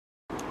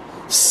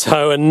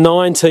So a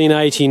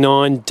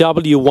 1989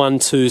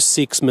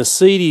 W126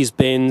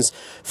 Mercedes-Benz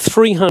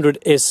 300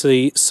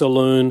 SE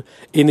saloon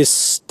in this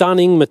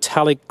stunning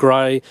metallic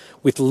grey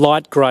with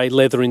light grey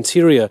leather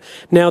interior.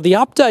 Now the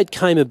update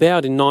came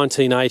about in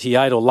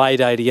 1988 or late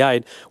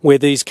 88 where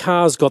these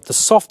cars got the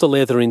softer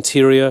leather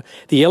interior,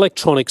 the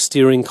electronic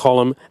steering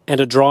column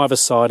and a driver's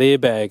side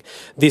airbag.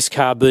 This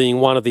car being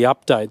one of the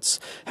updates.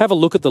 Have a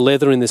look at the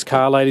leather in this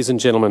car, ladies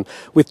and gentlemen.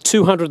 With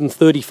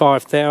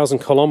 235,000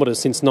 kilometres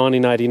since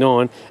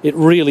 1989, it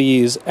really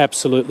is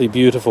absolutely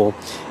beautiful.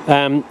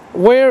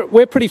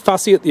 We're pretty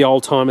fussy at the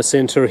Oldtimer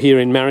Centre here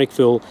in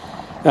Marrickville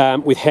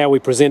with how we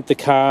present the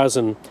cars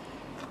and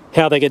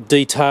how they get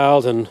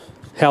detailed and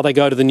how they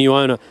go to the new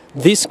owner.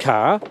 This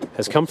car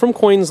has come from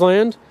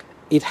Queensland.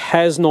 It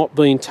has not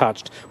been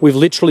touched. We've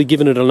literally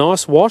given it a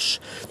nice wash.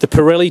 The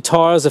Pirelli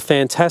tyres are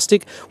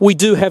fantastic. We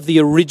do have the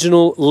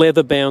original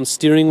leather-bound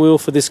steering wheel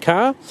for this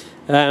car.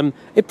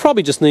 It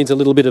probably just needs a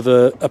little bit of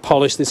a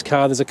polish, this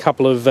car. There's a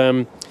couple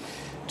of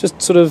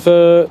just sort of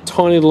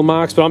tiny little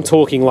marks, but I'm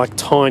talking like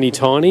tiny.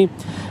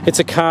 It's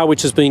a car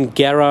which has been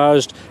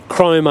garaged,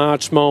 chrome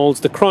arch moulds.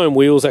 The chrome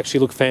wheels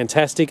actually look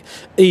fantastic.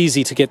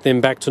 Easy to get them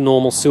back to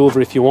normal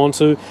silver if you want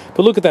to.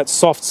 But look at that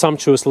soft,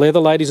 sumptuous leather,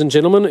 ladies and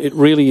gentlemen. It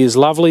really is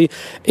lovely.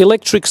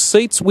 Electric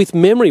seats with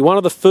memory. One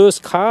of the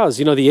first cars,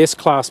 you know, the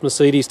S-Class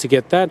Mercedes to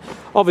get that.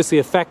 Obviously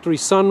a factory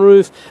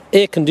sunroof,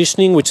 air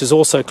conditioning, which is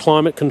also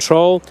climate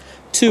control.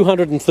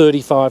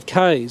 235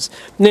 Ks.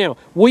 Now,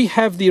 we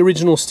have the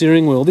original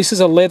steering wheel. This is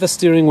a leather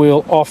steering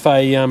wheel off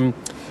a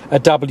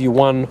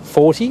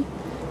W140.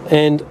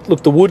 And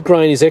look, the wood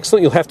grain is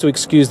excellent. You'll have to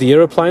excuse the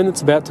aeroplane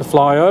that's about to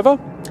fly over.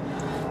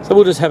 So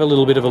we'll just have a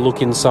little bit of a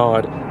look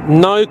inside.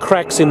 No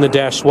cracks in the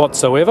dash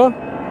whatsoever.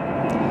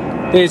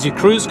 There's your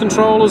cruise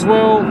control as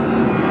well.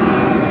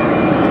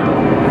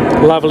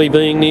 Lovely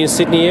being near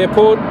Sydney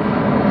Airport.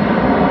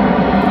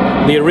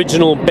 The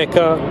original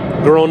Becker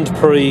Grand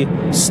Prix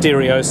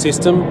stereo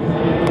system.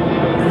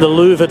 The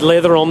louvered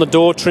leather on the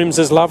door trims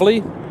is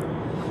lovely.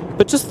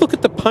 But just look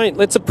at the paint.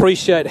 Let's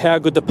appreciate how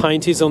good the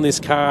paint is on this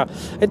car.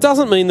 It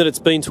doesn't mean that it's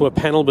been to a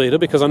panel beater,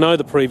 because I know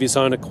the previous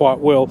owner quite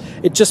well.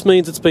 It just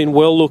means it's been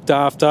well looked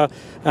after.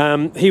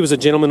 He was a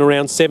gentleman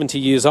around 70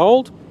 years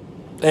old.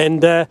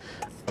 And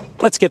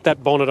let's get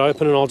that bonnet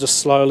open and I'll just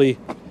slowly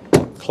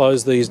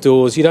close these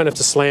doors. You don't have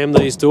to slam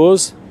these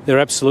doors. They're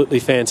absolutely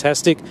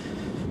fantastic.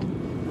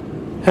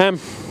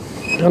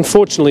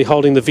 Unfortunately,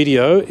 holding the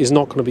video is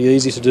not going to be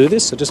easy to do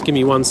this, so just give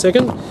me 1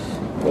 second.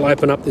 We'll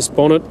open up this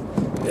bonnet,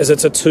 as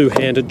it's a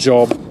two-handed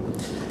job.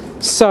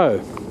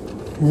 So,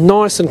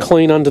 nice and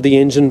clean under the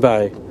engine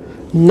bay.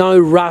 No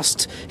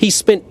rust. He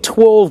spent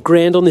 12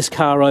 grand on this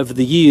car over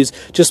the years,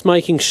 just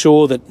making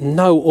sure that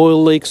no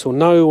oil leaks or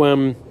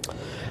no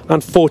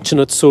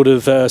unfortunate sort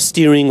of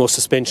steering or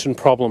suspension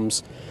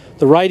problems.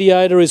 The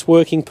radiator is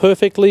working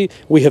perfectly.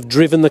 We have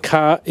driven the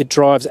car. It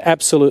drives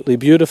absolutely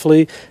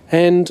beautifully.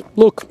 And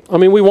look, I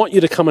mean, we want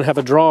you to come and have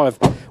a drive.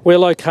 We're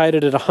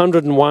located at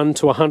 101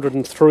 to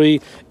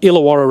 103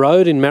 Illawarra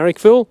Road in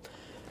Marrickville.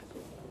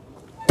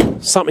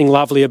 Something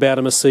lovely about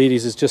a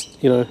Mercedes is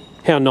just, you know,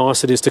 how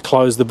nice it is to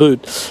close the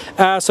boot.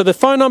 So the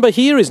phone number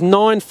here is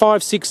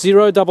 9560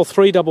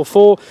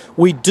 3344.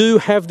 We do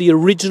have the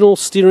original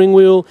steering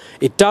wheel.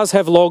 It does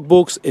have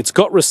logbooks. It's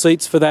got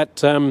receipts for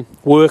that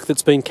work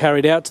that's been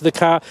carried out to the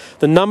car.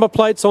 The number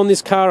plates on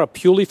this car are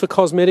purely for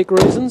cosmetic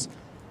reasons.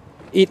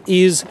 It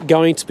is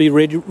going to be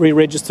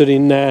re-registered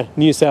in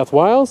New South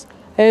Wales.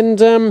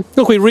 And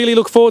look, we really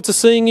look forward to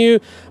seeing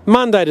you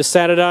Monday to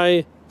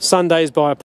Saturday, Sundays by